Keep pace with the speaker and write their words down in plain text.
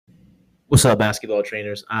What's up, basketball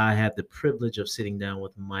trainers? I had the privilege of sitting down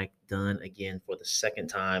with Mike Dunn again for the second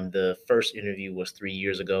time. The first interview was 3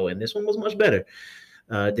 years ago, and this one was much better.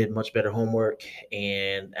 Did much better homework,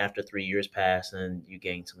 and after 3 years pass and you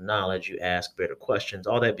gain some knowledge, you ask better questions.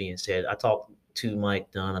 All that being said, I talked to Mike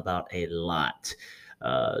Dunn about a lot.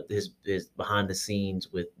 His behind the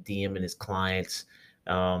scenes with DM and his clients,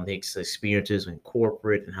 his experiences in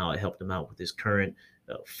corporate, and how it helped him out with his current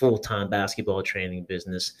full time basketball training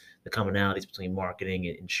business, the commonalities between marketing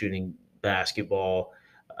and shooting basketball,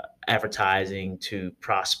 advertising to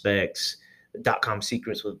prospects, .com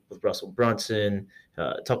secrets with Russell Brunson.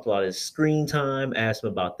 Talked about his screen time, asked him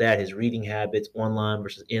about that, his reading habits, online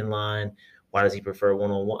versus inline. Why does he prefer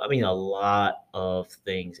one-on-one? I mean, a lot of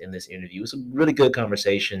things in this interview. It's a really good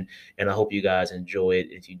conversation, and I hope you guys enjoy it.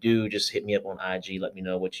 If you do, just hit me up on IG. Let me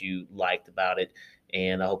know what you liked about it,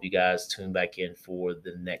 and I hope you guys tune back in for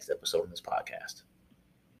the next episode of this podcast.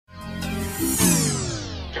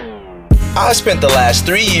 I spent the last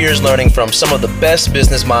 3 years learning from some of the best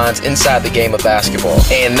business minds inside the game of basketball.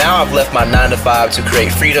 And now I've left my 9-to-5 to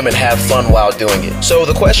create freedom and have fun while doing it. So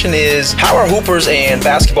the question is, how are hoopers and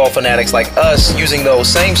basketball fanatics like us using those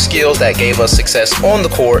same skills that gave us success on the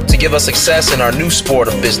court to give us success in our new sport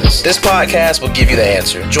of business? This podcast will give you the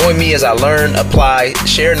answer. Join me as I learn, apply,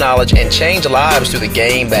 share knowledge, and change lives through the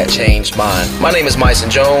game that changed mine. My name is Myson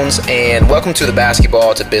Jones, and welcome to the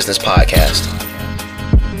Basketball to Business podcast.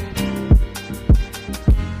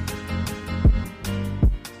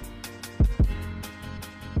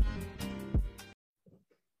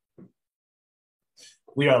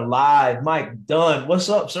 We are live. Mike Dunn, what's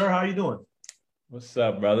up, sir? How are you doing? What's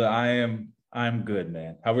up, brother? I'm good,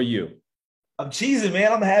 man. How are you? I'm cheesing,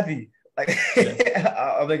 man. I'm happy.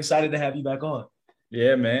 Yeah. I'm excited to have you back on.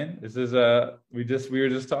 Yeah, man. This is we were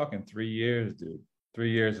just talking 3 years, dude.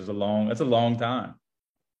 3 years is that's a long time.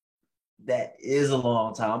 That is a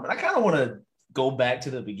long time. But I kind of want to go back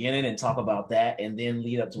to the beginning and talk about that and then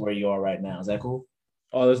lead up to where you are right now. Is that cool?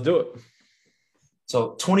 Oh, let's do it.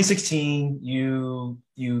 So 2016, you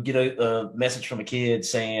get a message from a kid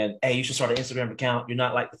saying, hey, you should start an Instagram account. You're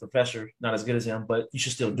not like the professor, not as good as him, but you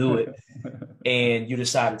should still do it. And you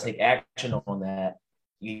decide to take action on that.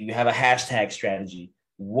 You have a hashtag strategy.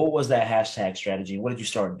 What was that hashtag strategy? What did you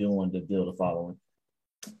start doing to build a following?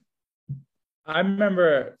 I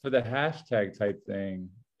remember for the hashtag type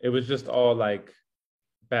thing, it was just all like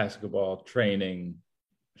basketball, training,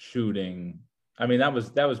 shooting. I mean, that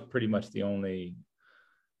was pretty much the only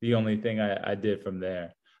thing I did from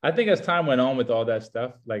there. I think as time went on with all that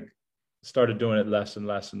stuff, like started doing it less and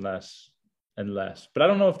less and less and less. But I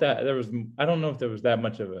don't know if there was that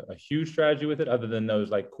much of a huge strategy with it, other than those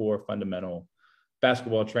like core fundamental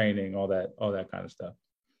basketball training, all that kind of stuff.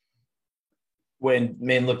 Look, I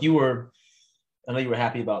know you were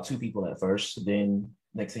happy about 2 people at first. Then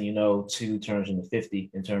next thing you know, 2 turns into 50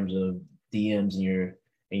 in terms of DMs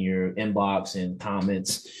in your inbox and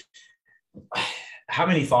comments. How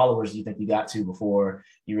many followers do you think you got to before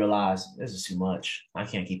you realize this is too much? I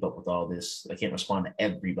can't keep up with all this. I can't respond to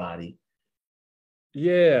everybody.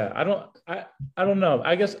 Yeah, I don't know.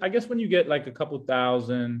 I guess when you get like a couple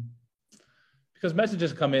thousand, because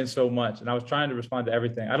messages come in so much, and I was trying to respond to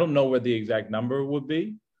everything. I don't know what the exact number would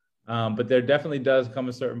be, but there definitely does come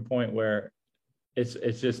a certain point where it's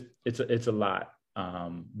a lot.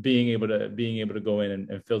 Being able to go in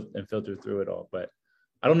and filter through it all, but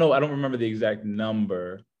I don't know. I don't remember the exact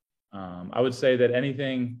number. I would say that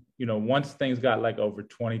anything, once things got like over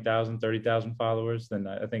 20,000, 30,000 followers, then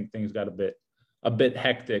I think things got a bit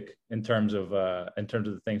hectic in terms of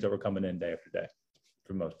the things that were coming in day after day,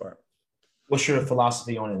 for the most part. What's your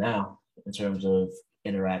philosophy on it now in terms of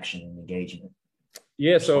interaction and engagement?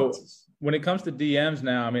 Yeah. So when it comes to DMs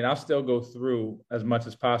now, I mean, I'll still go through as much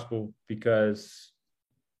as possible because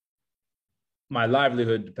my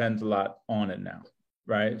livelihood depends a lot on it now.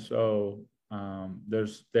 Right. So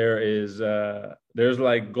there's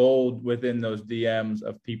like gold within those DMs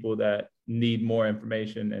of people that need more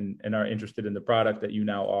information and are interested in the product that you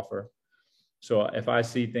now offer. So if I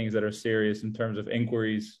see things that are serious in terms of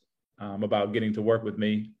inquiries about getting to work with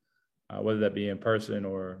me, whether that be in person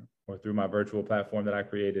or through my virtual platform that I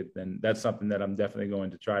created, then that's something that I'm definitely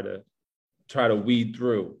going to try to weed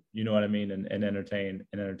through, you know what I mean? And entertain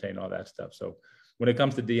all that stuff. So when it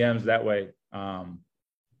comes to DMs that way,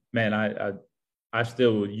 man, I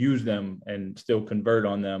still use them and still convert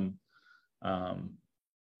on them,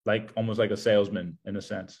 like almost like a salesman in a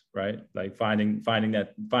sense, right? Like finding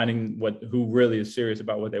who really is serious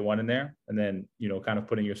about what they want in there, and then kind of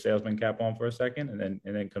putting your salesman cap on for a second, and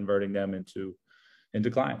then converting them into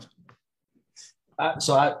clients.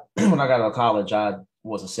 When I got out of college, I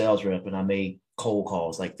was a sales rep and I made cold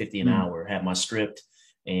calls like 50 an Mm. hour, had my script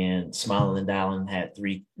and Smiling and Dialing had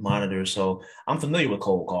 3 monitors. So I'm familiar with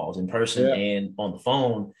cold calls in person Yeah. and on the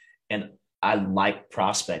phone. And I like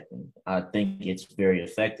prospecting. I think it's very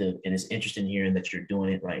effective. And it's interesting hearing that you're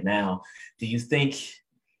doing it right now. Do you think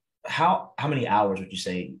how many hours would you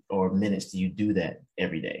say or minutes do you do that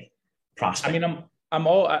every day? I mean, Prospecting.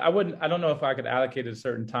 I wouldn't, I don't know if I could allocate a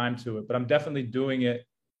certain time to it, but I'm definitely doing it.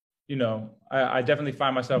 I definitely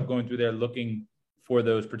find myself going through there looking for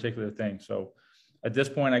those particular things. So at this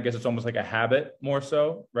point, I guess it's almost like a habit more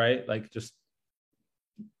so, right? Like just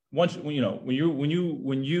once,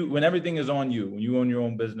 when everything is on you, when you own your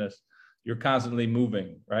own business, you're constantly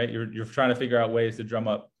moving, right? You're trying to figure out ways to drum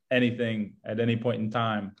up anything at any point in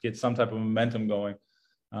time, get some type of momentum going.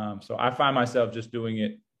 So I find myself just doing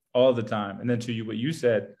it all the time. And then to you, what you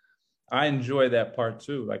said, I enjoy that part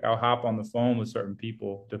too. Like I'll hop on the phone with certain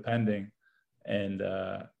people depending, and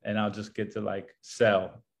I'll just get to like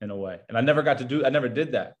sell in a way. And I never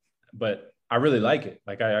did that, but I really like it.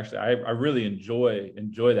 Like I really enjoy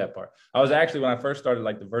that part. I was actually, when I first started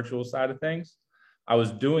like the virtual side of things, I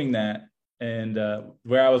was doing that. And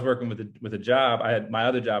where I was working with a job, I had my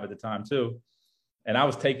other job at the time too. And I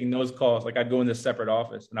was taking those calls. Like I'd go in this separate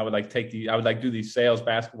office and I would like do these sales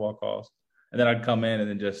basketball calls. And then I'd come in and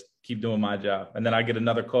then just keep doing my job. And then I'd get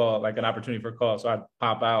another call, like an opportunity for a call. So I'd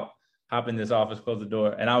pop out, hop in this office, close the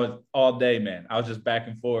door. And I was all day, man. I was just back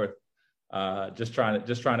and forth, just trying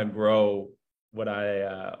to grow what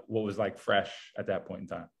was like fresh at that point in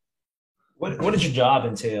time. What does your job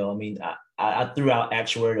entail? I mean, I threw out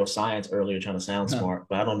actuarial science earlier trying to sound smart,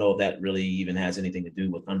 but I don't know if that really even has anything to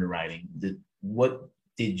do with underwriting. What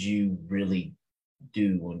did you really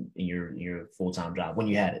do in your full-time job when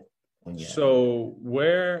you had it? So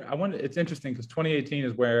where I wanted, it's interesting because 2018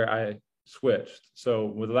 is where I switched. So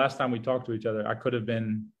with the last time we talked to each other, I could have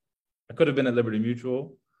been at Liberty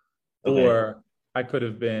Mutual, Okay. or I could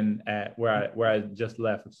have been at where I just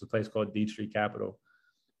left, which is a place called Deed Street Capital.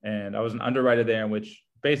 And I was an underwriter there, in which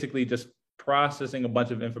basically just processing a bunch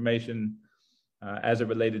of information as it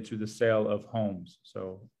related to the sale of homes.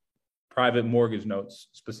 So private mortgage notes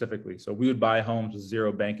specifically. So we would buy homes with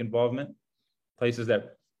zero bank involvement, places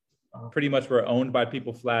that pretty much were owned by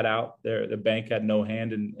people flat out. The bank had no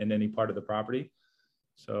hand in any part of the property.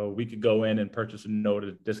 So we could go in and purchase a note at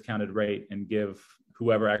a discounted rate and give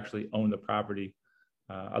whoever actually owned the property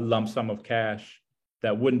a lump sum of cash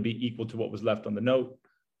that wouldn't be equal to what was left on the note,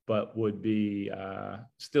 but would be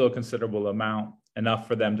still a considerable amount, enough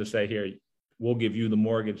for them to say, here, we'll give you the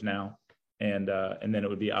mortgage now. And then it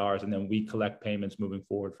would be ours. And then we collect payments moving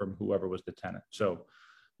forward from whoever was the tenant. So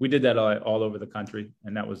we did that all over the country.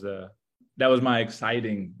 And that was my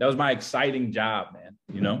exciting job, man.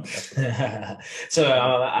 You know? So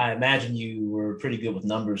I imagine you were pretty good with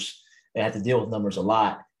numbers and had to deal with numbers a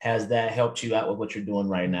lot. Has that helped you out with what you're doing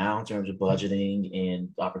right now in terms of budgeting and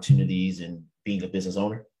opportunities and being a business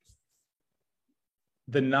owner?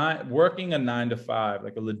 Working a 9 to 5,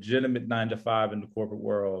 like a legitimate 9 to 5 in the corporate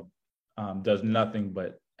world, does nothing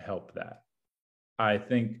but help that. I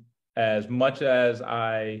think as much as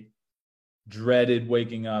I dreaded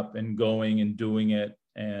waking up and going and doing it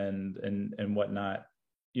and whatnot,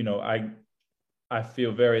 you know, I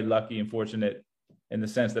feel very lucky and fortunate in the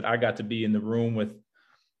sense that I got to be in the room with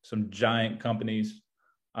some giant companies,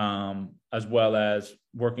 as well as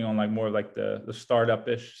working on like more like the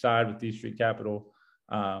startup-ish side with Deed Street Capital,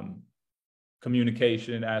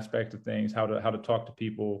 communication aspect of things, how to talk to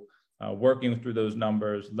people, working through those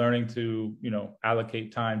numbers, learning to, you know,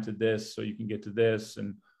 allocate time to this so you can get to this.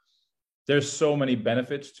 And there's so many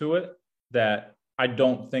benefits to it that I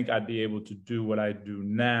don't think I'd be able to do what I do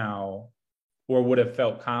now, or would have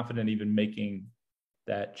felt confident even making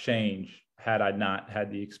that change had I not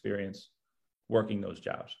had the experience working those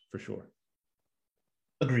jobs, for sure.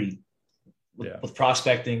 Agreed. With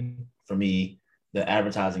prospecting, for me, the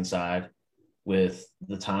advertising side, with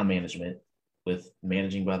the time management, with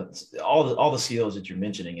managing by all the skills that you're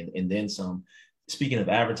mentioning, and then some. Speaking of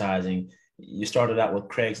advertising, you started out with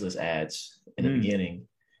Craigslist ads in the beginning.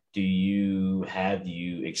 Have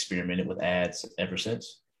you experimented with ads ever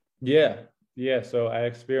since? Yeah. So I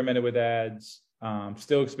experimented with ads.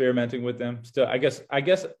 Still experimenting with them. Still, I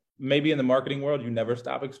guess maybe in the marketing world, you never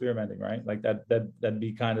stop experimenting, right? Like that'd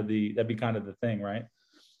be kind of the thing, right?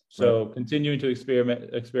 So right. Continuing to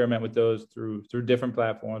experiment with those through different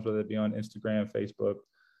platforms, whether it be on Instagram, Facebook,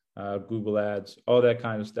 Google Ads, all that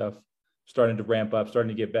kind of stuff, starting to ramp up, starting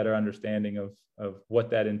to get better understanding of what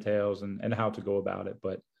that entails and how to go about it.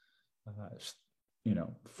 But, you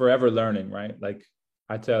know, forever learning, right? Like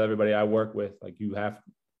I tell everybody I work with, like you have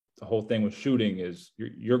the whole thing with shooting is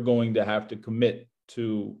you're going to have to commit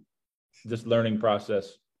to this learning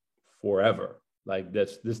process forever. Like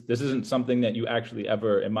this isn't something that you actually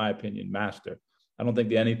ever, in my opinion, master. I don't think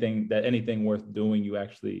that anything worth doing you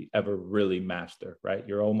actually ever really master, right?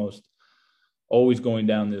 You're almost always going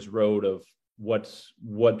down this road of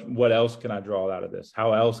what else can I draw out of this?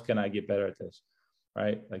 How else can I get better at this?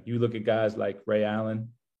 Right? Like you look at guys like Ray Allen.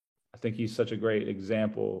 I think he's such a great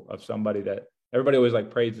example of somebody that everybody always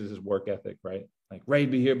like praises his work ethic, right? Like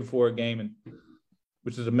Ray'd be here before a game, and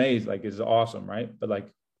which is amazing, like it's awesome, right? But like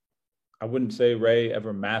I wouldn't say Ray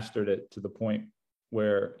ever mastered it to the point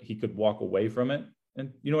where he could walk away from it.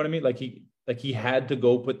 And you know what I mean? Like he had to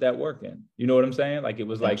go put that work in. You know what I'm saying? Like it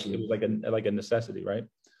was like a necessity, right?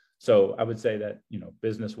 So I would say that, you know,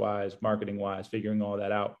 business wise, marketing wise, figuring all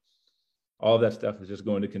that out, all of that stuff is just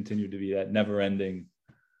going to continue to be that never ending.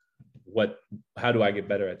 How do I get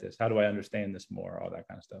better at this? How do I understand this more? All that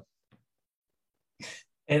kind of stuff.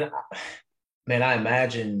 And man, I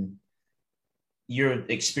imagine you're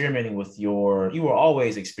experimenting with you were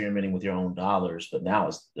always experimenting with your own dollars, but now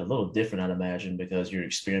it's a little different, I'd imagine, because you're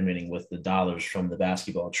experimenting with the dollars from the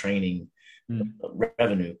basketball training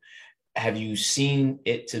revenue. Have you seen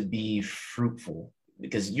it to be fruitful?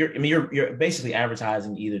 Because you're basically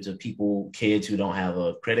advertising either to kids who don't have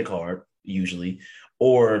a credit card usually,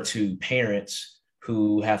 or to parents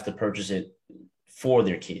who have to purchase it for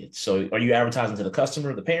their kids. So are you advertising to the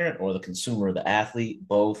customer, the parent, or the consumer, the athlete,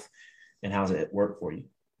 both? And how does it work for you?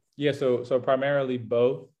 Yeah, so primarily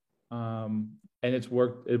both, and it's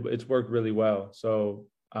worked really well. So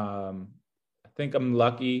I think I'm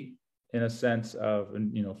lucky in a sense of,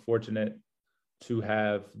 you know, fortunate to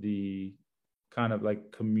have the kind of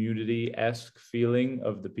like community-esque feeling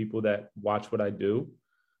of the people that watch what I do.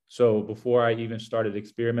 So before I even started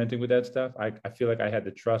experimenting with that stuff, I feel like I had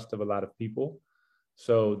the trust of a lot of people.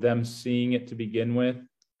 So them seeing it to begin with,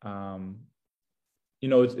 you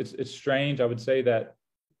know, it's strange. I would say that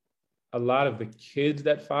a lot of the kids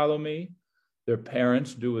that follow me, their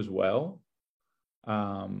parents do as well.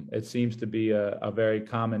 It seems to be a very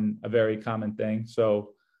common thing.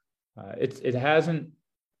 So it hasn't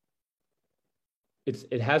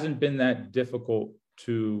been that difficult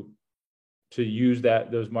to use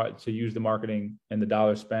the marketing and the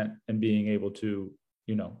dollars spent and being able to,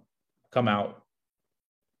 you know, come out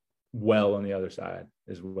well on the other side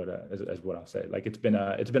is what I'll say. Like it's been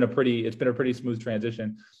a pretty smooth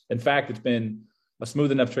transition. In fact, it's been a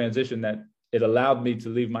smooth enough transition that it allowed me to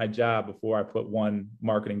leave my job before I put one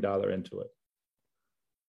marketing dollar into it.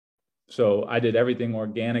 So I did everything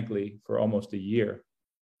organically for almost a year,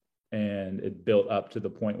 and it built up to the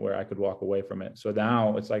point where I could walk away from it. So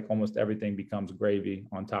now it's like almost everything becomes gravy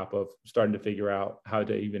on top of starting to figure out how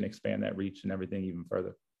to even expand that reach and everything even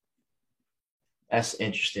further. That's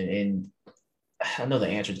interesting. And I know the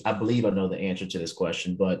answer. I believe I know the answer to this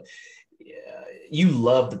question, but you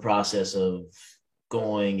love the process of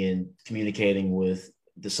going and communicating with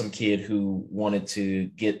some kid who wanted to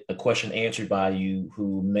get a question answered by you,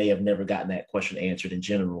 who may have never gotten that question answered in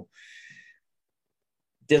general.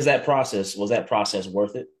 Was that process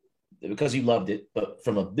worth it? Because you loved it, but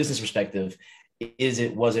from a business perspective,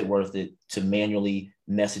 was it worth it to manually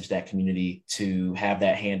message that community, to have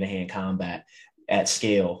that hand-to-hand combat at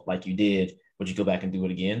scale like you did? Would you go back and do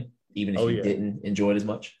it again, even if you didn't enjoy it as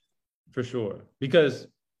much? For sure, because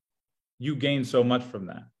you gain so much from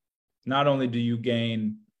that. Not only do you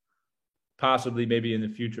gain, possibly maybe in the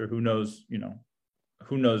future, who knows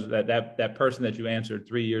that person that you answered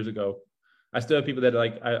 3 years ago. I still have people that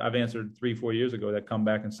I've answered 3-4 years ago that come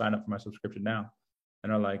back and sign up for my subscription now,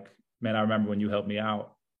 and are like, man, I remember when you helped me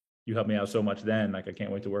out. You helped me out so much then. Like, I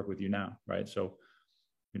can't wait to work with you now, right? So,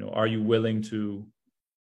 you know, are you willing to,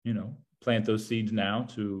 you know, plant those seeds now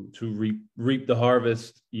to reap the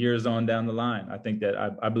harvest years on down the line? I think that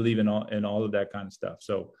I believe in all of that kind of stuff.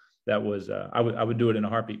 So that was I would do it in a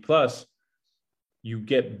heartbeat. Plus, you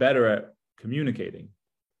get better at communicating.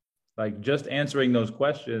 Like, just answering those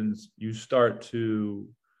questions, you start to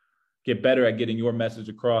get better at getting your message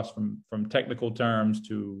across from technical terms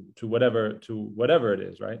to whatever it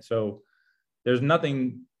is, right? So there's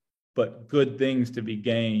nothing but good things to be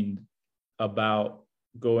gained about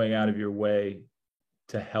going out of your way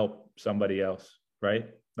to help somebody else, right?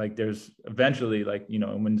 Like, there's eventually, like, you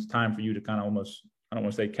know, when it's time for you to kind of almost, I don't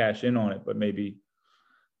want to say cash in on it, but maybe,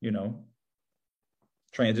 you know,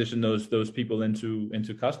 transition those people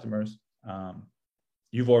into customers.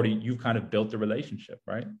 You've kind of built the relationship,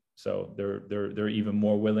 right? So they're even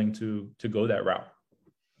more willing to go that route.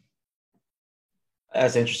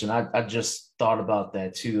 That's interesting. I just thought about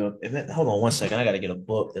that too. And then, hold on one second. I got to get a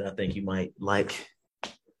book that I think you might like.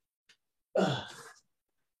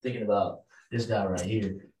 Thinking about this guy right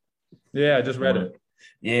here. Yeah, I just read it.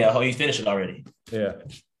 Yeah, oh, you finished it already. Yeah.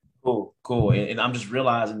 Cool, cool. And I'm just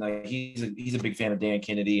realizing like he's a big fan of Dan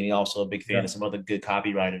Kennedy, and he's also a big fan Yeah. of some other good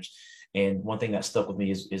copywriters. And one thing that stuck with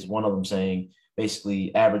me is one of them saying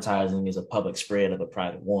basically advertising is a public spread of a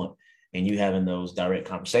private want. And you having those direct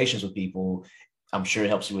conversations with people, I'm sure it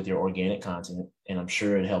helps you with your organic content, and I'm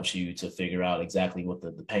sure it helps you to figure out exactly what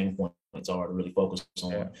the pain points are to really focus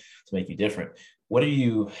on to make you different. What have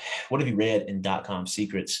you read in .com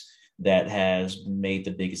secrets that has made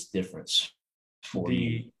the biggest difference for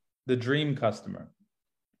you? The dream customer.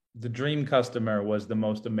 The dream customer was the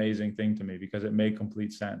most amazing thing to me because it made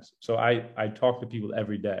complete sense. So I talk to people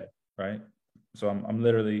every day, right? So I'm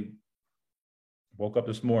literally woke up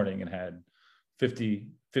this morning and had 50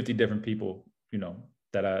 different people, you know,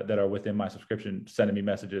 that are within my subscription sending me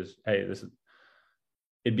messages. Hey,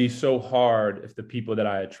 it'd be so hard if the people that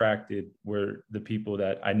I attracted were the people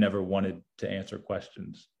that I never wanted to answer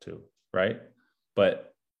questions to, right?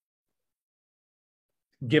 But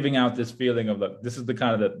giving out this feeling of, look, this is the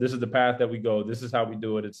path that we go, this is how we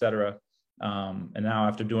do it, et cetera. And now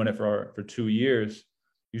after doing it for 2 years,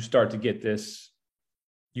 you start to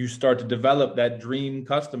develop that dream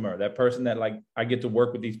customer, that person that like, I get to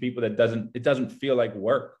work with these people that it doesn't feel like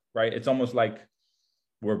work, right? It's almost like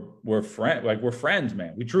we're friends,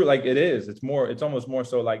 man. We truly, like, it is. It's almost more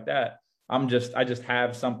so like that. I just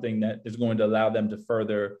have something that is going to allow them to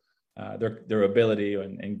further their ability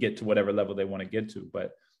and get to whatever level they want to get to.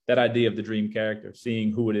 But that idea of the dream character,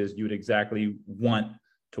 seeing who it is you'd exactly want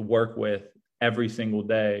to work with every single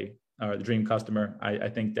day, or the dream customer, I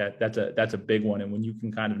think that's a big one. And when you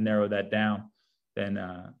can kind of narrow that down,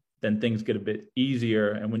 then things get a bit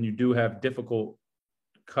easier. And when you do have difficult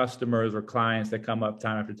customers or clients that come up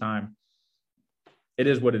time after time, it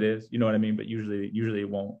is what it is. You know what I mean? But usually it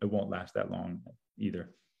won't last that long either.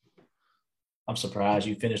 I'm surprised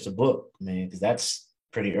you finished the book, man, because that's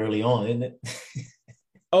pretty early on, isn't it?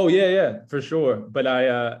 Oh yeah, for sure. But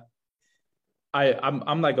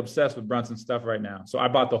I'm like obsessed with Brunson stuff right now. So I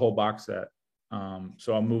bought the whole box set.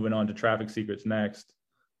 So I'm moving on to Traffic Secrets next.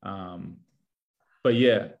 But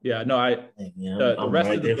the rest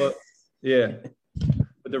of the book, yeah.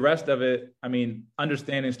 But the rest of it, I mean,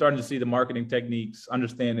 starting to see the marketing techniques,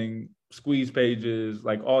 understanding squeeze pages,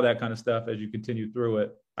 like all that kind of stuff as you continue through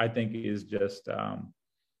it, I think is just,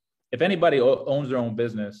 if anybody owns their own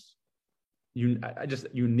business, you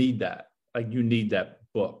need that. Like, you need that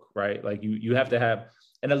book, right? Like you have to have,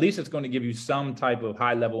 and at least it's going to give you some type of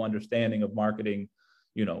high level understanding of marketing,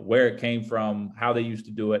 you know, where it came from, how they used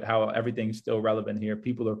to do it, how everything's still relevant here.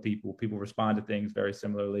 People are people respond to things very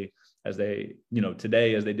similarly as they, you know,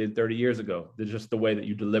 today as they did 30 years ago. There's just the way that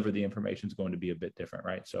you deliver the information is going to be a bit different,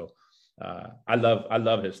 right? So I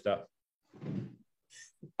love his stuff.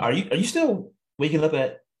 Are you still waking up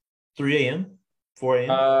at 3 a.m., 4 a.m.?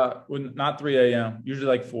 Well, not 3 a.m., usually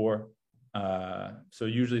like 4. So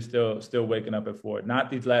usually still waking up at 4.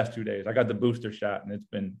 Not these last 2 days. I got the booster shot and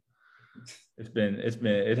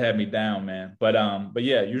it had me down, man. But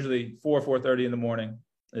yeah, usually 4:30 in the morning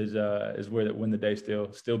is when the day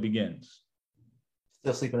still begins.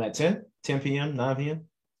 Still sleeping at 10 p.m., 9 p.m.?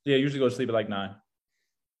 Yeah, usually go to sleep at like 9.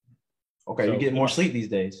 Okay, so, you're getting more sleep these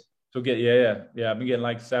days. So I've been getting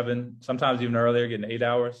like 7, sometimes even earlier, getting 8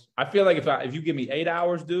 hours. I feel like if you give me 8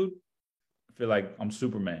 hours, dude, I feel like I'm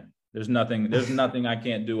Superman. There's nothing I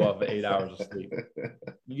can't do off of 8 hours of sleep.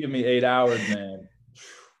 You give me 8 hours, man.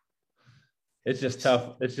 It's just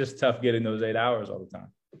tough. It's just tough getting those 8 hours all the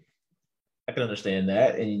time. I can understand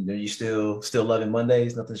that. And are you still loving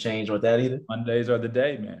Mondays? Nothing changed with that either? Mondays are the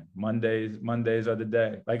day, man. Mondays are the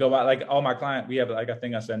day. Like all my clients, we have like a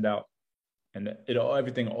thing I send out, and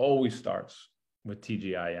everything always starts with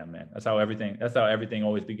TGIM, man. That's how everything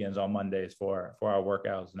always begins on Mondays for our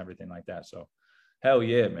workouts and everything like that. So hell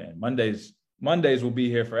yeah, man. Mondays will be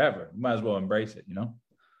here forever. You might as well embrace it, you know?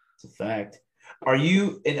 It's a fact. Are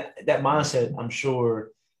you in that mindset? I'm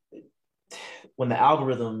sure when the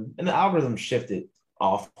algorithm shifted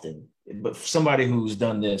often, but for somebody who's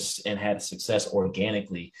done this and had success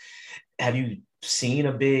organically, have you seen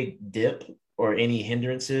a big dip or any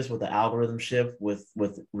hindrances with the algorithm shift with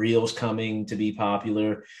Reels coming to be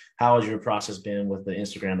popular? How has your process been with the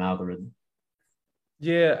Instagram algorithm?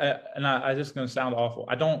 Yeah, and I just going to sound awful.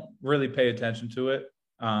 I don't really pay attention to it.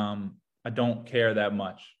 I don't care that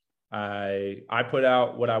much. I put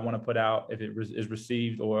out what I want to put out. If it is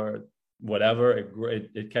received or whatever,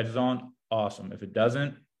 it catches on, awesome. If it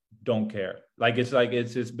doesn't, don't care.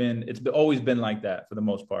 It's always been like that for the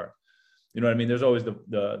most part. You know what I mean? There's always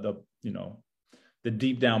the the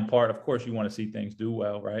deep down part, of course, you want to see things do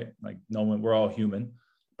well, right? Like no one, we're all human.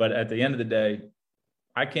 But at the end of the day,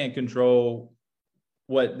 I can't control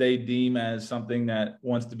what they deem as something that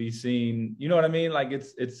wants to be seen. You know what I mean? Like it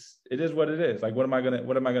is what it is. Like, what am I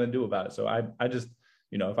gonna do about it? So I just,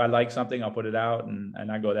 you know, if I like something, I'll put it out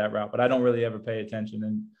and I go that route. But I don't really ever pay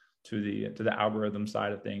attention to the algorithm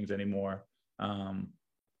side of things anymore.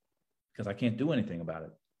 Because I can't do anything about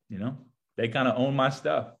it. You know, they kind of own my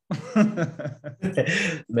stuff.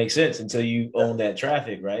 Makes sense until you own that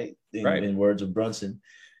traffic, right? In words of Brunson.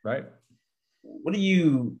 Right. What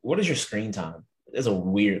is your screen time? It's a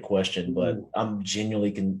weird question, but I'm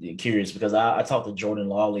genuinely curious because I talked to Jordan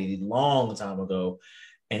Lawley a long time ago,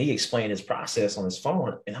 and he explained his process on his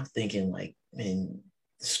phone. And I'm thinking, like, man,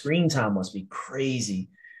 screen time must be crazy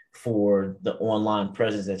for the online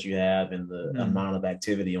presence that you have and the amount of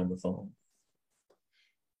activity on the phone.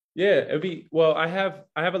 Yeah, it'd be, well, I have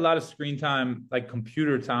a lot of screen time, like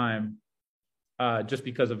computer time, just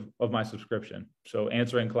because of my subscription. So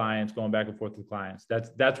answering clients, going back and forth with clients,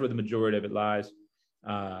 that's where the majority of it lies.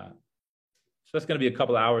 So that's going to be a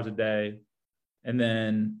couple of hours a day. And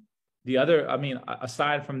then the other, I mean,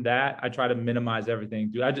 aside from that, I try to minimize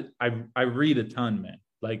everything. Dude, I read a ton, man.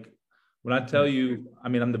 Like when I tell you, I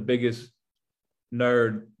mean, I'm the biggest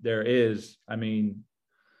nerd there is. I mean,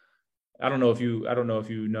 I don't know if you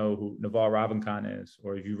know who Naval Ravikant is,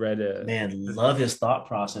 or if you read it. Man, love his thought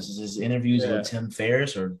processes. His interviews with Tim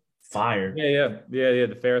Ferriss are fire. Yeah.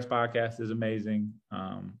 The Ferriss podcast is amazing.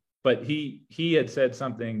 But he had said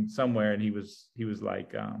something somewhere, and he was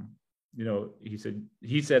like, you know,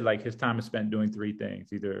 he said like his time is spent doing three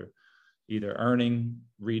things: either earning,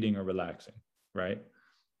 reading, or relaxing, right?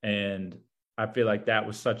 And I feel like that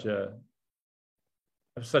was such a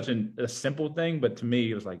simple thing, but to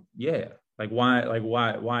me it was like, yeah, why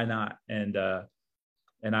not? And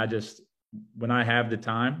I just, when I have the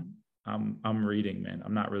time, I'm reading, man.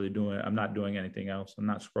 I'm not doing anything else. I'm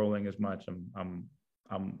not scrolling as much. I'm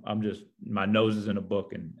just, my nose is in a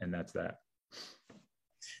book, and that's that.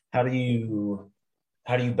 How do you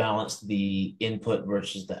balance the input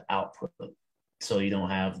versus the output, so you don't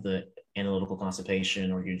have the analytical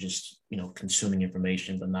constipation, or you're just, you know, consuming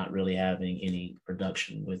information but not really having any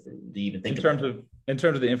production with it? Do you even think in terms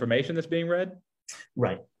of the information that's being read?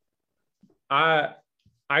 Right. I'll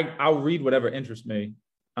read whatever interests me.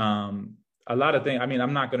 A lot of things. I mean,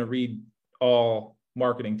 I'm not going to read all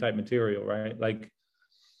marketing type material, right? I'm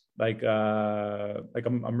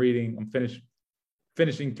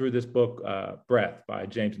finishing through this book, Breath by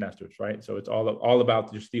James Nestor, right? So it's all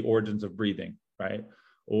about just the origins of breathing, right?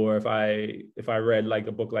 Or if I read like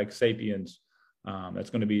a book like Sapiens, that's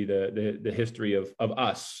going to be the history of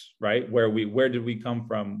us, right? Where did we come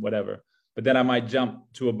from, whatever. But then I might jump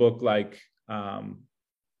to a book like The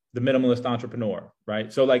Minimalist Entrepreneur,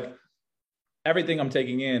 right? So like everything I'm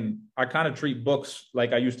taking in, I kind of treat books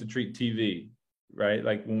like I used to treat TV, right?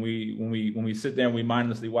 Like when we sit there and we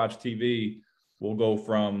mindlessly watch TV, we'll go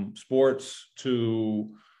from sports to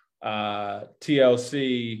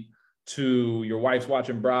TLC to your wife's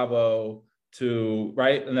watching Bravo to,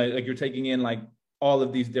 right? And like you're taking in like all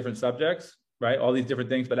of these different subjects, right? All these different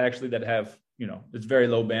things, but actually that have, you know, it's very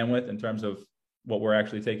low bandwidth in terms of what we're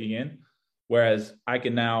actually taking in. Whereas I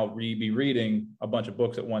can now be reading a bunch of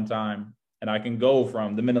books at one time, and I can go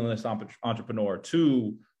from The Minimalist Entrepreneur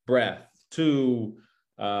to Breath to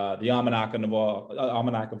the Almanac of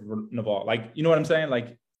Naval. Like, you know what I'm saying?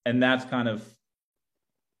 Like, and that's kind of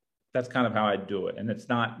how I do it. And it's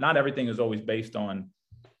not everything is always based on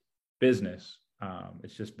business.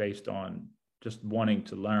 It's just based on just wanting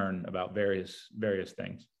to learn about various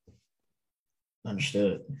things.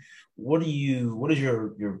 Understood. What is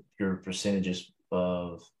your percentages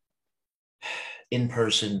of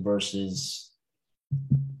in-person versus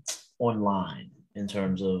online in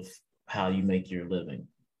terms of how you make your living?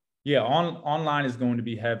 Yeah, online is going to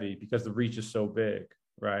be heavy because the reach is so big,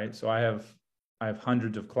 right? So I have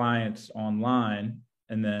hundreds of clients online,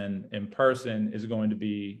 and then in person is going to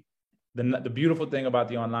be the beautiful thing about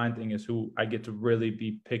the online thing is who I get to really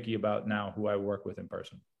be picky about now, who I work with in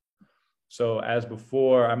person. So as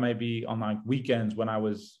before, I might be on like weekends when I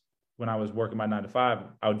was working my 9 to 5,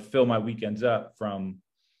 I would fill my weekends up from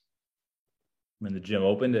when the gym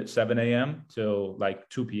opened at 7 a.m. till like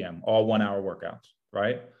 2 p.m., all 1 hour workouts,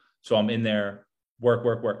 right? So I'm in there, work,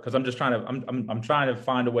 because I'm just trying to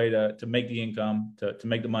find a way to make the income, to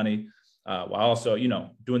make the money, while also, you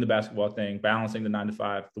know, doing the basketball thing, balancing the 9 to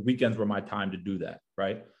 5. The weekends were my time to do that,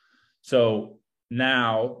 right? So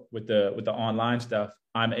now with the online stuff,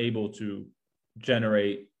 I'm able to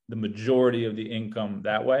generate the majority of the income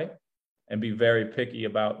that way and be very picky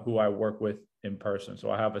about who I work with in person.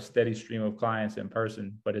 So I have a steady stream of clients in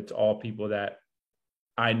person, but it's all people that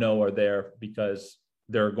I know are there because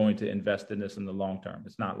they're going to invest in this in the long term.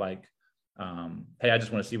 It's not like, hey, I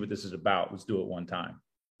just want to see what this is about. Let's do it one time.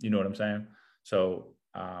 You know what I'm saying? So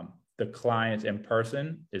the clients in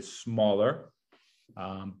person is smaller,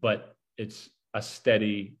 but it's a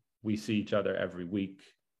steady, we see each other every week.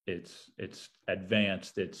 It's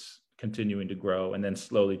advanced, it's continuing to grow, and then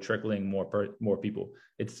slowly trickling more people.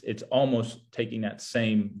 It's almost taking that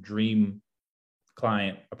same dream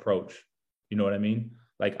client approach. You know what I mean?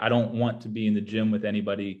 Like, I don't want to be in the gym with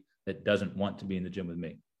anybody that doesn't want to be in the gym with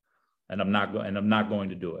me. And I'm not going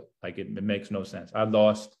to do it. Like, it makes no sense. I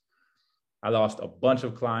lost a bunch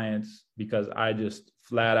of clients because I just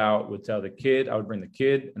flat out would tell the kid, I would bring the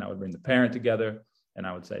kid and I would bring the parent together, and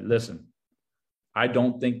I would say, listen, I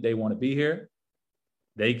don't think they want to be here.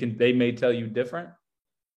 They may tell you different,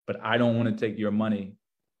 but I don't want to take your money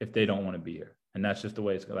if they don't want to be here. And that's just the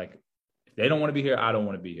way it's like, if they don't want to be here, I don't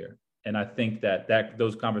want to be here. And I think that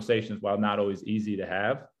those conversations, while not always easy to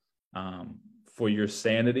have, for your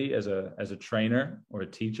sanity as a trainer or a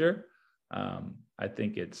teacher, I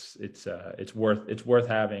think it's worth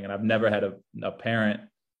having. And I've never had a parent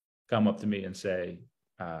come up to me and say,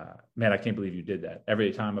 man, I can't believe you did that.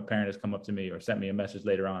 Every time a parent has come up to me or sent me a message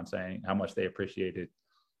later on saying how much they appreciated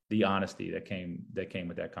the honesty that came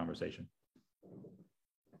with that conversation.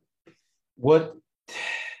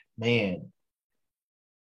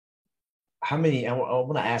 How many, I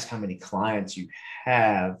want to ask how many clients you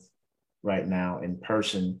have right now in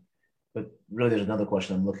person, but really there's another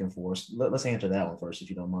question I'm looking for. Let's answer that one first, if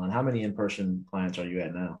you don't mind. How many in-person clients are you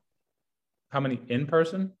at now? How many in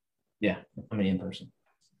person? Yeah, how many in person?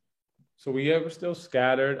 So we're still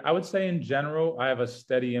scattered. I would say in general, I have a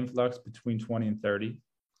steady influx between 20 and 30.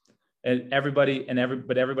 And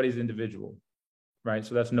everybody's individual, right?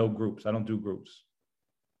 So that's no groups. I don't do groups.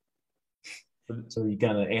 So you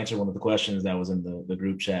kind of answered one of the questions that was in the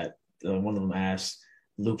group chat. One of them asked,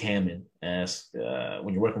 Luke Hammond asked,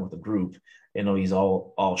 when you're working with a group, he's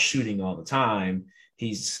all shooting all the time.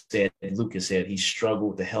 Lucas said he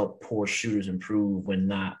struggled to help poor shooters improve when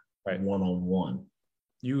not one-on-one.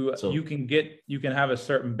 You can have a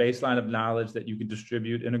certain baseline of knowledge that you can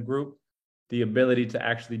distribute in a group. The ability to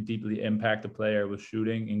actually deeply impact a player with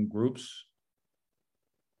shooting in groups,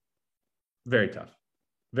 very tough.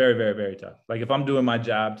 Very, very, very tough. Like, if I'm doing my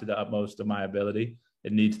job to the utmost of my ability,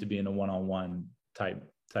 it needs to be in a one-on-one type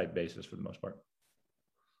basis for the most part.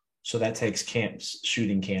 So that takes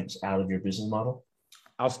shooting camps out of your business model?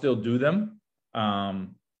 I'll still do them.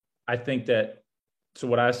 I think that, so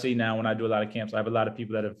what I see now when I do a lot of camps, I have a lot of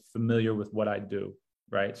people that are familiar with what I do,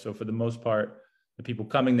 right? So for the most part, the people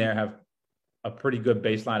coming there have a pretty good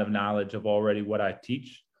baseline of knowledge of already what I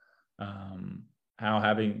teach. How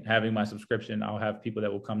having my subscription, I'll have people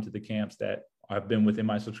that will come to the camps that have been within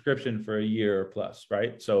my subscription for a year or plus,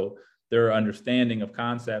 right? So their understanding of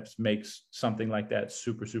concepts makes something like that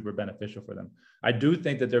super, super beneficial for them. I do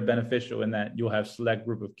think that they're beneficial in that you'll have select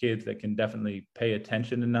group of kids that can definitely pay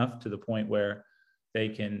attention enough to the point where they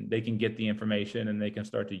can get the information and they can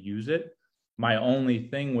start to use it. My only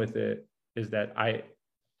thing with it is that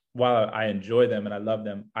while I enjoy them and I love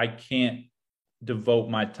them, I can't devote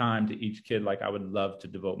my time to each kid like I would love to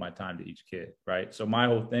devote my time to each kid, right? So my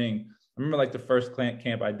whole thing, I remember like the first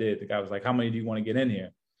camp I did, the guy was like, how many do you want to get in here?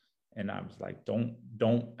 And I was like, don't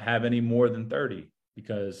have any more than 30,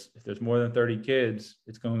 because if there's more than 30 kids,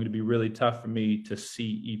 it's going to be really tough for me to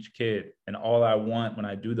see each kid. And all I want when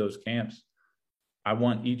I do those camps, I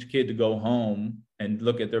want each kid to go home and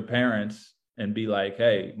look at their parents and be like,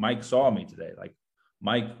 hey, Mike saw me today. Like,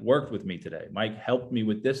 Mike worked with me today. Mike helped me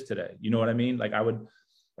with this today. You know what I mean? Like,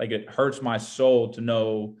 it hurts my soul to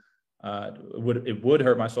know, it would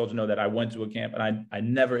hurt my soul to know that I went to a camp and I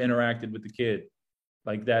never interacted with the kid.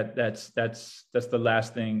 Like that's the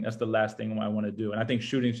last thing. That's the last thing I want to do. And I think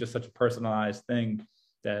shooting is just such a personalized thing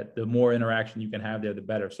that the more interaction you can have there, the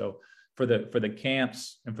better. So for the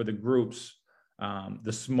camps and for the groups,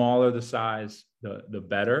 the smaller the size, the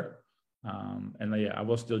better. I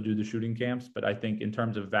will still do the shooting camps, but I think in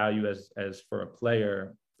terms of value as for a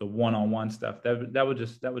player, the one-on-one stuff that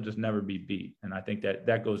would just never be beat. And I think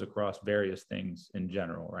that goes across various things in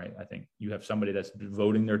general, right? I think you have somebody that's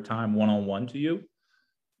devoting their time one-on-one to you,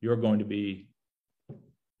 you're going to be,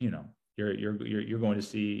 you're going to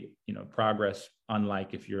see, progress,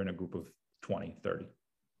 unlike if you're in a group of 20, 30.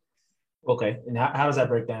 Okay. And how does that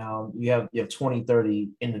break down? You have 20, 30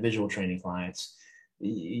 individual training clients.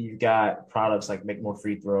 You've got products like Make More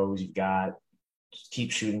Free Throws. You've got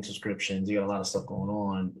Keep Shooting subscriptions. You got a lot of stuff going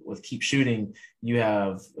on. With Keep Shooting, you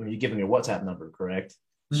give them your WhatsApp number, correct?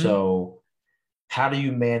 Mm-hmm. So how do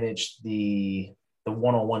you manage the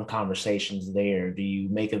one-on-one conversations there? Do you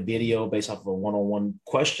make a video based off of a one-on-one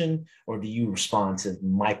question, or do you respond to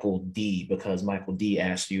Michael D because Michael D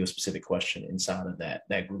asked you a specific question inside of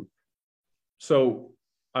that group? So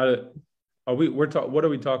what are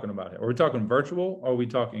we talking about here? Are we talking virtual or are we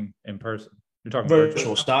talking in person? You're talking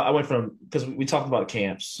virtual stop. I went from, because we talked about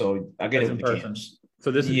camps, so I get it with the person. camps.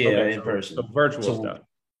 So this is in person. So virtual stuff.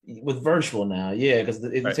 With virtual now, yeah, because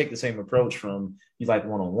if you take the same approach from you like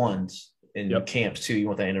one-on-ones in camps too, you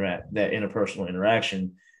want that interpersonal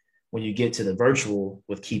interaction. When you get to the virtual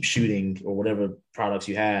with Keep Shooting or whatever products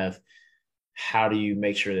you have, how do you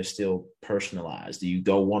make sure they're still personalized? Do you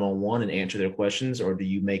go one-on-one and answer their questions, or do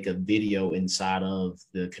you make a video inside of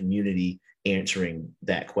the community answering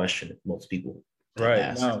that question most people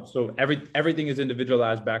ask? No, so everything is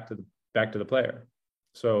individualized back to the player.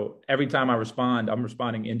 So every time I respond, I'm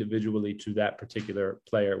responding individually to that particular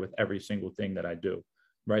player with every single thing that I do,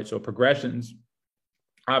 right? So progressions,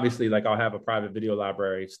 obviously, like I'll have a private video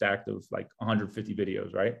library stacked of like 150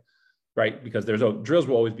 videos, right? Because drills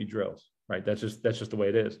will always be drills, right? That's just the way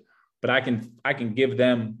it is. But I can give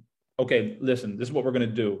them, okay, listen, this is what we're going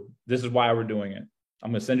to do. This is why we're doing it.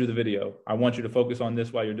 I'm going to send you the video. I want you to focus on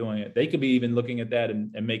this while you're doing it. They could be even looking at that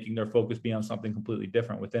and making their focus be on something completely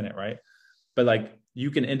different within it, right? But like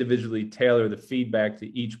you can individually tailor the feedback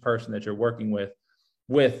to each person that you're working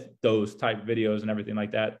with those type videos and everything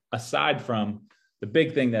like that. Aside from the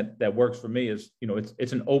big thing that works for me is,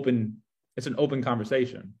 it's an open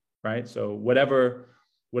conversation, right? So whatever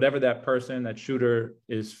that person, that shooter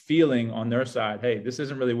is feeling on their side, hey, this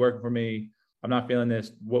isn't really working for me. I'm not feeling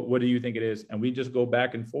this. What do you think it is? And we just go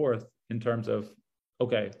back and forth in terms of,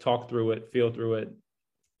 okay, talk through it, feel through it.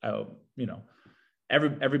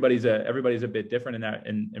 Everybody's a bit different in that,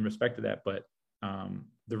 in respect to that. But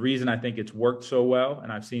the reason I think it's worked so well,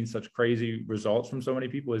 and I've seen such crazy results from so many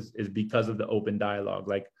people, is because of the open dialogue.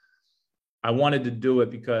 Like I wanted to do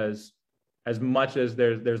it because as much as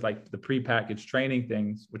there's like the prepackaged training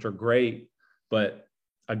things, which are great, but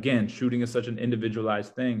again, shooting is such an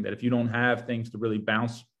individualized thing that if you don't have things to really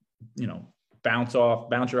bounce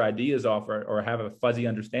your ideas off, or have a fuzzy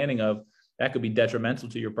understanding of, that could be detrimental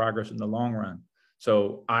to your progress in the long run.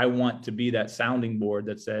 So I want to be that sounding board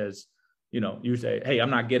that says, you say, hey,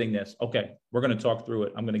 I'm not getting this. Okay, we're going to talk through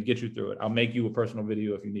it. I'm going to get you through it. I'll make you a personal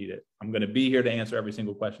video if you need it. I'm going to be here to answer every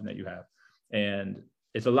single question that you have. And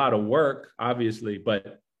it's a lot of work, obviously,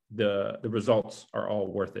 but the results are all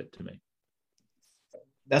worth it to me.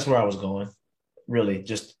 That's where I was going, really,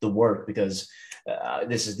 just the work, because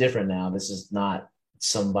this is different now. This is not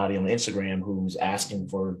somebody on Instagram who's asking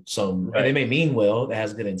for some, right. And they may mean well, that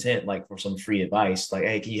has good intent, like for some free advice, like,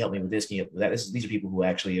 hey, can you help me with this? Can you help me with that? These are people who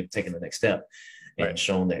actually have taken the next step and right.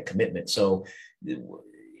 shown that commitment. So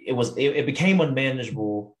it became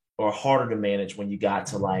unmanageable or harder to manage when you got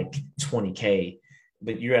to like 20K,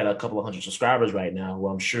 but you're at a couple of hundred subscribers right now, who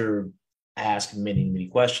I'm sure ask many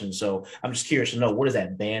questions. So I'm just curious to know, what does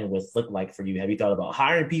that bandwidth look like for you? Have you thought about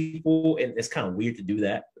hiring people? And it's kind of weird to do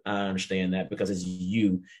that. I understand that because it's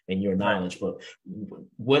you and your knowledge, but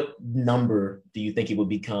what number do you think it would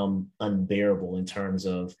become unbearable in terms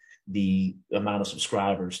of the amount of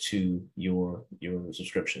subscribers to your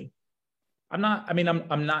subscription? I'm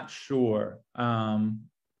not sure.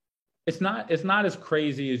 It's not as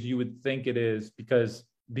crazy as you would think it is, because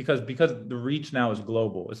the reach now is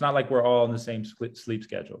global. It's not like we're all in the same sleep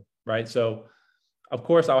schedule, right? So of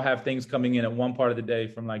course I'll have things coming in at one part of the day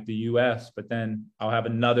from like the US, but then I'll have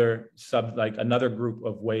another group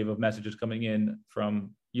of wave of messages coming in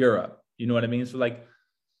from Europe. You know what I mean? So like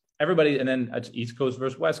everybody, and then it's East Coast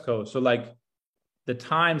versus West Coast. So like the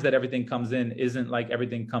times that everything comes in isn't like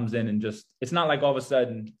everything comes in and just, it's not like all of a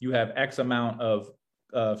sudden you have X amount of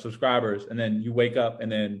subscribers and then you wake up and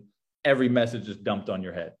then every message is dumped on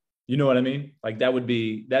your head. You know what I mean? Like that'd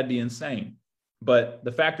be insane. But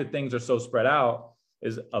the fact that things are so spread out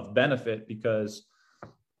is of benefit, because,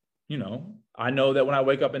 I know that when I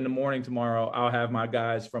wake up in the morning tomorrow, I'll have my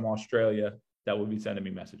guys from Australia that will be sending me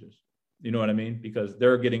messages. You know what I mean? Because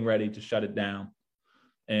they're getting ready to shut it down.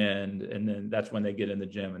 And then that's when they get in the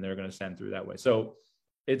gym and they're going to send through that way. So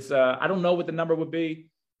it's, I don't know what the number would be.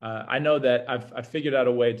 I know that I've figured out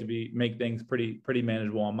a way to make things pretty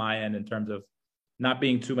manageable on my end, in terms of not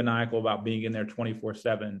being too maniacal about being in there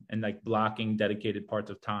 24/7 and like blocking dedicated parts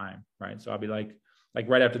of time. Right. So I'll be like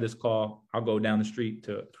right after this call, I'll go down the street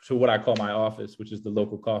to what I call my office, which is the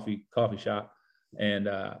local coffee shop. And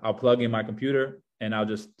I'll plug in my computer and I'll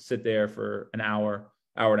just sit there for an hour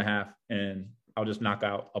and a half, and I'll just knock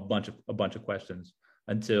out a bunch of questions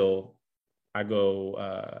until I go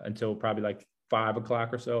until probably like 5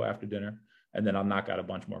 o'clock or so after dinner. and then I'll knock out a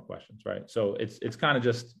bunch more questions, right? So it's kind of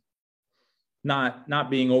just not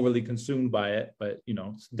being overly consumed by it, but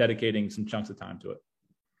dedicating some chunks of time to it.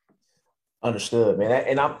 Understood, man.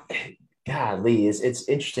 And golly, it's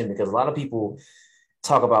interesting because a lot of people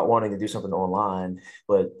talk about wanting to do something online,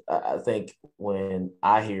 but I think when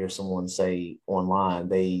I hear someone say online,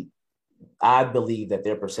 I believe that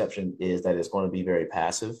their perception is that it's going to be very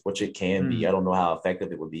passive, which it can be. I don't know how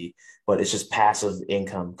effective it would be, but it's just passive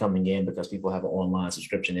income coming in because people have an online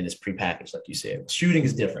subscription and it's prepackaged, like you said. Shooting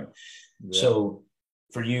is different. Yeah. So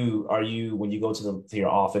for you, when you go to your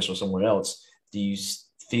office or somewhere else, do you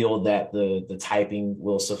feel that the typing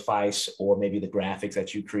will suffice, or maybe the graphics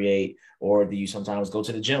that you create, or do you sometimes go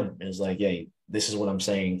to the gym and it's like, hey, this is what I'm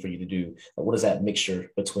saying for you to do? Like, what is that mixture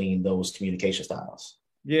between those communication styles?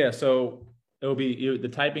 Yeah, so it'll be the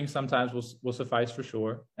typing sometimes will suffice for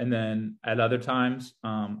sure, and then at other times,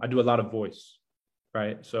 I do a lot of voice,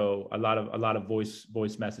 right? So a lot of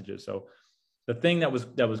voice messages. So the thing that was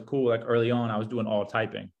cool, like early on, I was doing all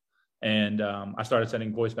typing. And I started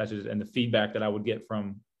sending voice messages, and the feedback that I would get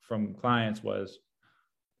from clients was,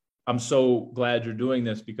 I'm so glad you're doing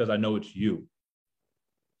this because I know it's you.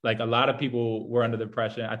 Like a lot of people were under the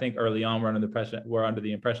impression, I think early on, were under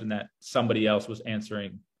the impression that somebody else was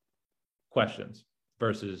answering questions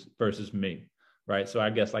versus me, right? So I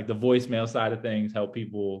guess like the voicemail side of things help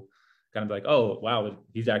people kind of like, oh, wow,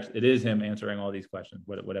 it is him answering all these questions,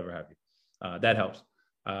 whatever have you. That helps.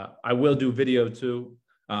 I will do video too.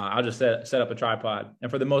 I'll just set up a tripod. And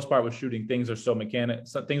for the most part with shooting, things are so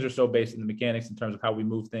based in the mechanics in terms of how we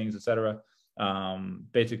move things, et cetera.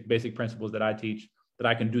 Basic principles that I teach, that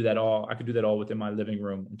I can do that all. I could do that all within my living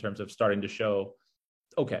room in terms of starting to show,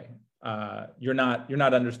 okay, you're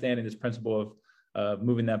not understanding this principle of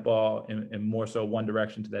moving that ball in more so one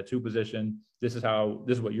direction to that two position. This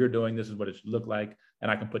is what you're doing. This is what it should look like. And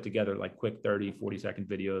I can put together like quick 30, 40-second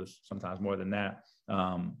videos, sometimes more than that,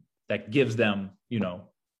 that gives them,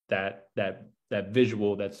 that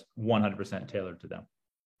visual that's 100% tailored to them.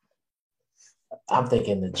 I'm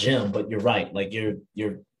thinking the gym, but you're right. Like you're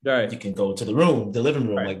right. You can go to the living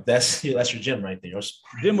room. Right. Like that's your gym right there.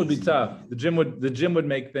 Gym would be tough. The gym would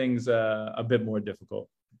make things a bit more difficult,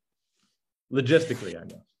 logistically, I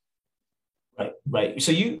guess. Right.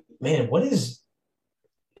 So what is?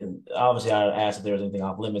 Obviously, I asked if there was anything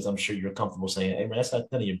off limits. I'm sure you're comfortable saying, "Hey, man, that's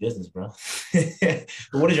not none of your business, bro." But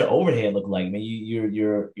what does your overhead look like? I mean,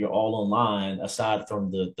 you're all online aside from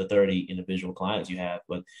the 30 individual clients you have,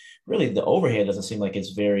 but really the overhead doesn't seem like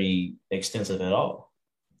it's very extensive at all.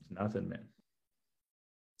 It's nothing, man.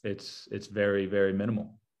 It's very, very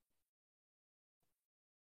minimal.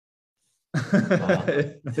 Wow.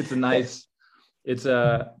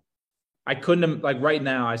 I couldn't, like right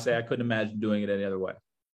now, I couldn't imagine doing it any other way.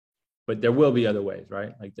 But there will be other ways,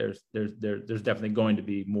 right? Like there's definitely going to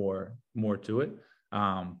be more to it.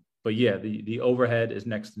 But yeah, the overhead is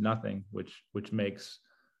next to nothing, which makes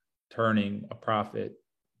turning a profit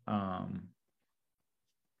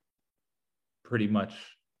pretty much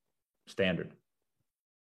standard.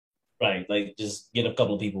 Right. Like just get a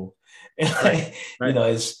couple of people. Right.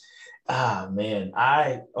 It's man.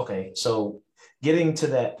 Okay. So getting to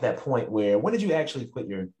that point where, when did you actually quit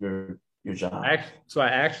your job? I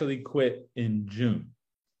actually quit in June.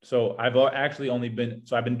 So I've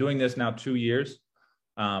been doing this now 2 years,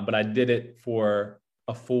 but I did it for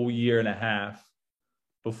a full year and a half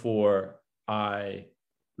before I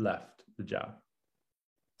left the job.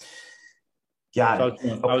 Got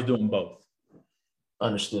it. I was doing both.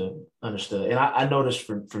 Understood. And I noticed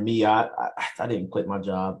for me, I didn't quit my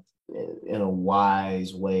job in a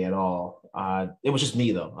wise way at all. It was just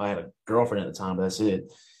me though. I had a girlfriend at the time, but that's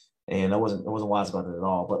it. And I wasn't wise about it at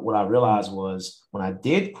all. But what I realized was when I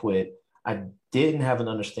did quit, I didn't have an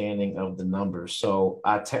understanding of the numbers. So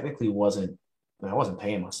I technically wasn't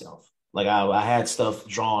paying myself. Like I had stuff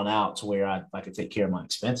drawn out to where I could take care of my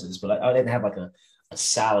expenses, but I didn't have like a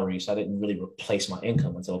salary. So I didn't really replace my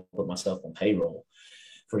income until I put myself on payroll.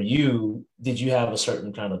 For you, did you have a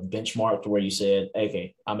certain kind of benchmark to where you said,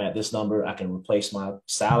 okay, I'm at this number, I can replace my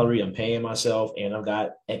salary, I'm paying myself, and I've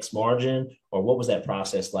got X margin? Or what was that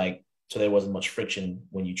process like so there wasn't much friction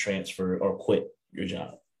when you transfer or quit your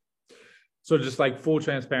job? So just like full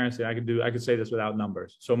transparency, I could say this without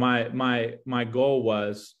numbers. So my goal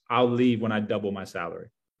was I'll leave when I double my salary.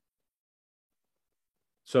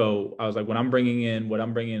 So I was like, what I'm bringing in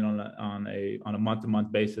on a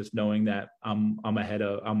month-to-month basis, knowing that I'm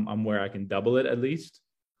where I can double it at least,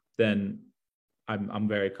 then I'm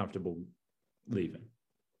very comfortable leaving.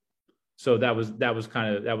 So that was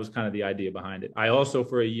kind of the idea behind it. I also,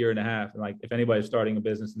 for a year and a half, like if anybody's starting a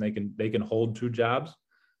business and they can hold two jobs,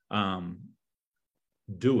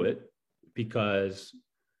 do it, because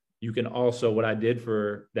you can also, what I did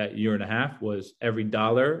for that year and a half was every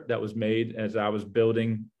dollar that was made as I was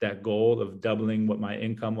building that goal of doubling what my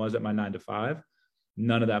income was at my 9 to 5,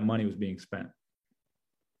 none of that money was being spent.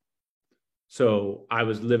 So I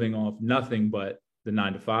was living off nothing but the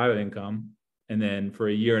 9 to 5 income. And then for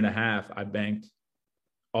a year and a half, I banked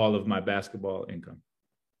all of my basketball income.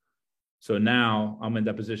 So now I'm in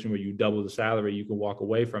that position where you double the salary, you can walk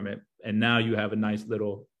away from it. And now you have a nice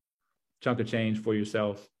little chunk of change for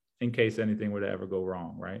yourself in case anything were to ever go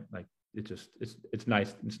wrong, right? Like it's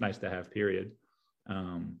nice. It's nice to have, period.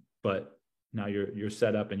 But now you're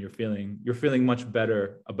set up and you're feeling much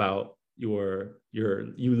better about you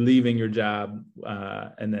leaving your job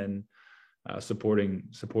and then supporting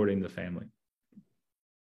the family.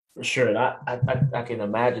 For sure. And I can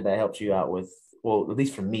imagine that helps you out with, well, at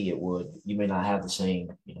least for me, it would. You may not have the same,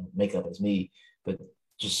 makeup as me, but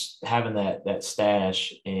just having that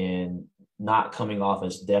stash and not coming off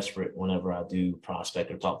as desperate whenever I do prospect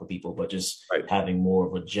or talk to people, but just having more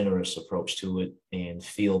of a generous approach to it and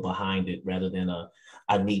feel behind it rather than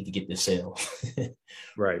I need to get this sale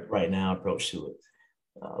right now approach to it.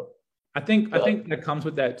 I think that comes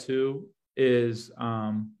with that too is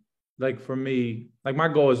like for me, like my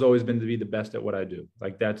goal has always been to be the best at what I do.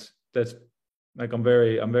 Like that's like I'm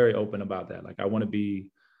very open about that. Like I want to be,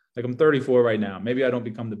 like I'm 34 right now. Maybe I don't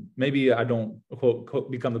become the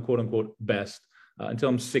quote unquote best until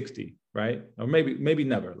I'm 60, right? Or maybe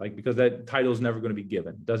never. Like, because that title is never going to be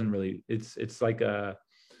given. It doesn't really. It's like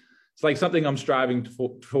something I'm striving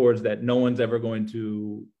towards that no one's ever going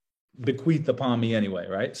to bequeath upon me anyway,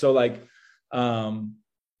 right? So like,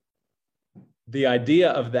 the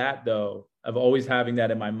idea of that though, of always having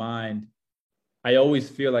that in my mind, I always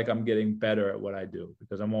feel like I'm getting better at what I do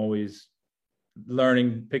because I'm always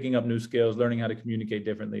learning, picking up new skills, learning how to communicate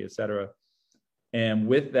differently, et cetera. And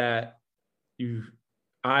with that,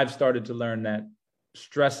 I've started to learn that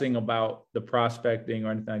stressing about the prospecting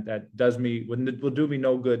or anything like that will do me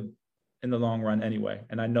no good in the long run anyway.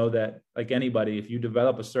 And I know that, like anybody, if you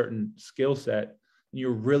develop a certain skill set and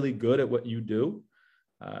you're really good at what you do,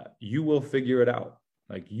 you will figure it out.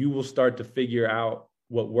 Like you will start to figure out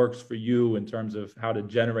what works for you in terms of how to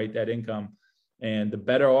generate that income. And the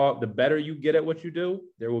better you get at what you do,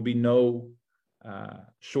 there will be no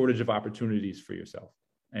shortage of opportunities for yourself.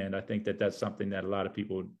 And I think that that's something that a lot of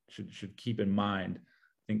people should keep in mind.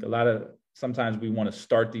 I think sometimes we want to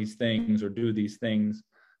start these things or do these things,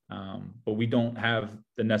 but we don't have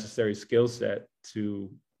the necessary skill set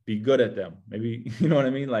to be good at them. Maybe, you know what I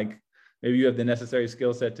mean? Like maybe you have the necessary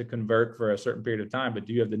skill set to convert for a certain period of time, but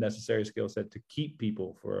do you have the necessary skill set to keep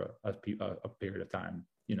people for a period of time?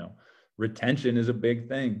 Retention is a big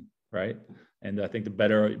thing, right? And I think the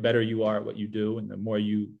better you are at what you do and the more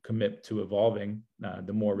you commit to evolving,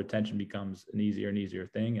 the more retention becomes an easier and easier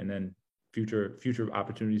thing. And then future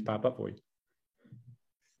opportunities pop up for you.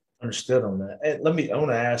 Understood on that. And I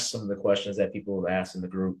want to ask some of the questions that people have asked in the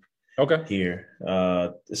group. Okay. Here.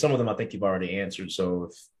 Some of them I think you've already answered.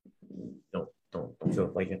 So if don't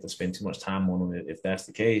feel like you have to spend too much time on them if that's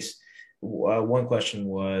the case. One question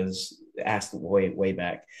was asked way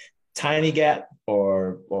back. Tiny gap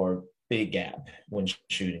or big gap when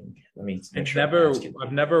shooting?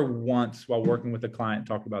 I've never once while working with a client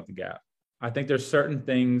talked about the gap. I think there's certain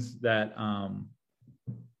things that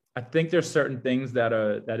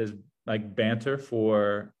that is like banter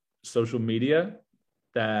for social media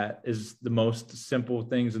that is the most simple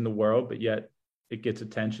things in the world, but yet it gets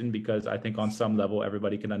attention because I think on some level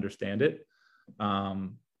everybody can understand it.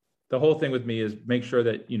 The whole thing with me is make sure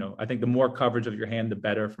that, I think the more coverage of your hand, the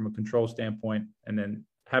better from a control standpoint, and then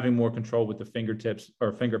having more control with the fingertips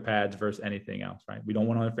or finger pads versus anything else, right? We don't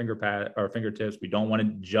want it on our finger pad or fingertips. We don't want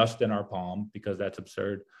it just in our palm because that's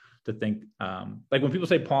absurd to think. Like when people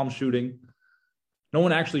say palm shooting, no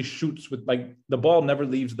one actually shoots with, like, the ball never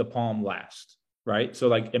leaves the palm last, right? So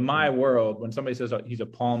like in my world, when somebody says he's a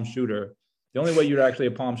palm shooter, the only way you're actually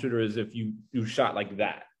a palm shooter is if you shot like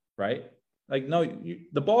that, right? Like, no,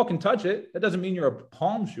 the ball can touch it. That doesn't mean you're a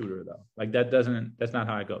palm shooter though. Like that's not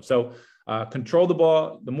how I go. So control the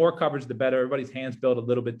ball, the more coverage, the better. Everybody's hands build a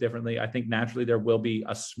little bit differently. I think naturally there will be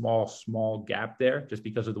a small gap there just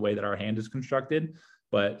because of the way that our hand is constructed.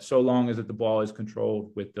 But so long as the ball is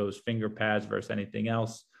controlled with those finger pads versus anything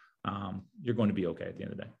else, you're going to be okay at the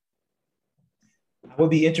end of the day. I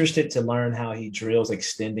would be interested to learn how he drills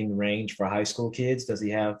extending range for high school kids. Does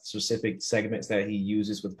he have specific segments that he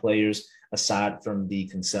uses with players aside from the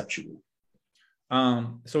conceptual?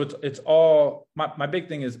 So it's all, my big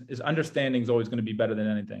thing is understanding is always going to be better than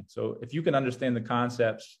anything. So if you can understand the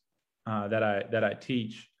concepts that I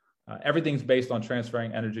teach, Everything's based on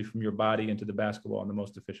transferring energy from your body into the basketball in the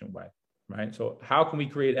most efficient way, right? So how can we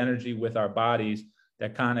create energy with our bodies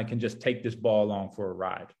that kind of can just take this ball along for a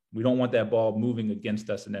ride? We don't want that ball moving against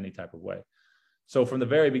us in any type of way. So from the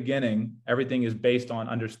very beginning, everything is based on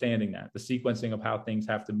understanding that, the sequencing of how things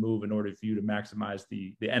have to move in order for you to maximize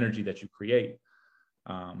the energy that you create.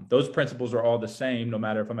 Those principles are all the same, no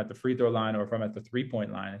matter if I'm at the free throw line or if I'm at the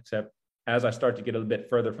 3-point line, except as I start to get a little bit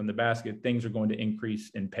further from the basket, things are going to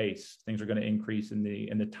increase in pace. Things are going to increase in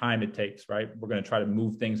the time it takes, right? We're going to try to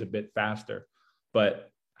move things a bit faster. But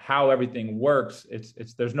how everything works,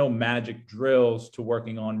 there's no magic drills to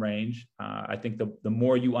working on range. I think the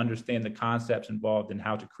more you understand the concepts involved in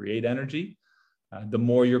how to create energy, the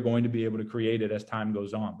more you're going to be able to create it as time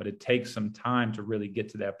goes on. But it takes some time to really get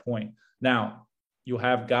to that point. Now, you'll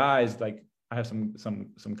have guys like I have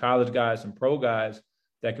some college guys, some pro guys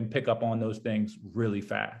that can pick up on those things really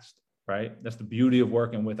fast, right? That's the beauty of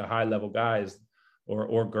working with a high level guys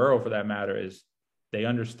or girl for that matter, is they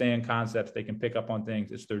understand concepts. They can pick up on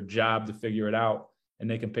things. It's their job to figure it out, and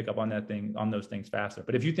they can pick up on those things faster.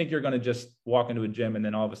 But if you think you're going to just walk into a gym and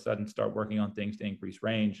then all of a sudden start working on things to increase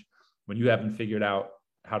range when you haven't figured out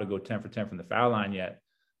how to go 10 for 10 from the foul line yet,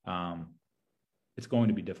 it's going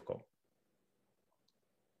to be difficult.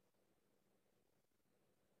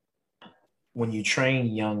 When you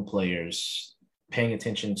train young players, paying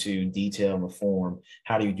attention to detail and the form,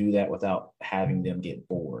 how do you do that without having them get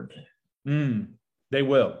bored? They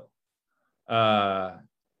will. And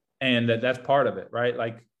that's part of it, right?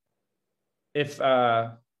 Like if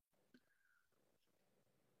I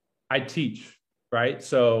teach, right?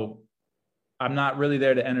 So I'm not really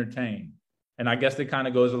there to entertain. And I guess it kind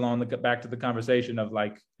of goes along back to the conversation of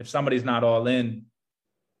like, if somebody's not all in,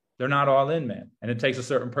 they're not all in, man. And it takes a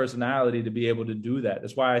certain personality to be able to do that.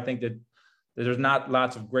 That's why I think that there's not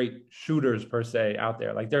lots of great shooters per se out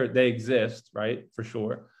there. Like they exist, right? For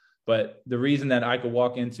sure. But the reason that I could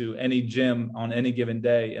walk into any gym on any given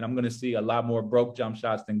day and I'm going to see a lot more broke jump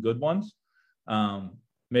shots than good ones,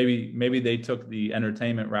 maybe they took the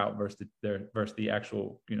entertainment route versus the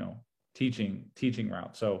actual, teaching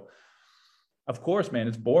route. So of course, man,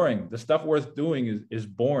 it's boring. The stuff worth doing is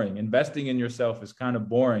boring. Investing in yourself is kind of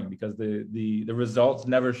boring because the results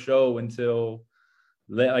never show until,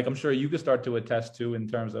 like I'm sure you could start to attest to in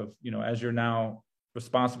terms of, as you're now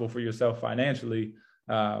responsible for yourself financially,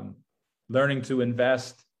 learning to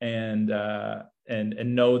invest and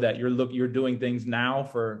know that you're doing things now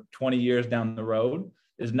for 20 years down the road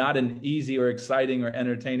is not an easy or exciting or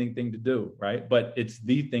entertaining thing to do, right? But it's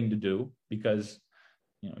the thing to do because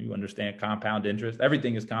you understand compound interest.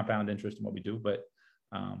 Everything is compound interest in what we do, but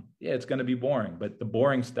it's going to be boring. But the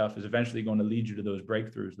boring stuff is eventually going to lead you to those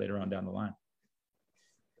breakthroughs later on down the line.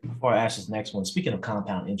 Before I ask this next one, speaking of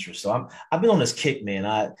compound interest, so I've been on this kick, man.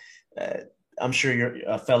 I'm sure you're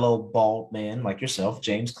a fellow bald man like yourself.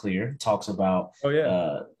 James Clear talks about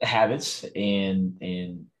habits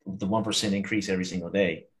and the 1% increase every single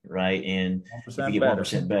day, right? And if you get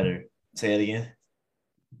 1% better, say it again.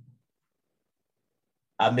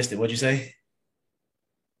 I missed it. What'd you say?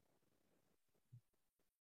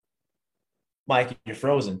 Mike, you're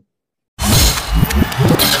frozen.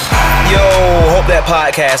 Yo, hope that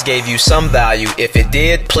podcast gave you some value. If it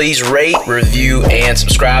did, please rate, review, and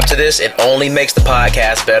subscribe to this. It only makes the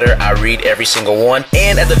podcast better. I read every single one.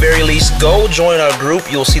 And at the very least, go join our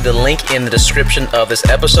group. You'll see the link in the description of this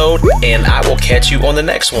episode, and I will catch you on the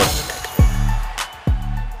next one.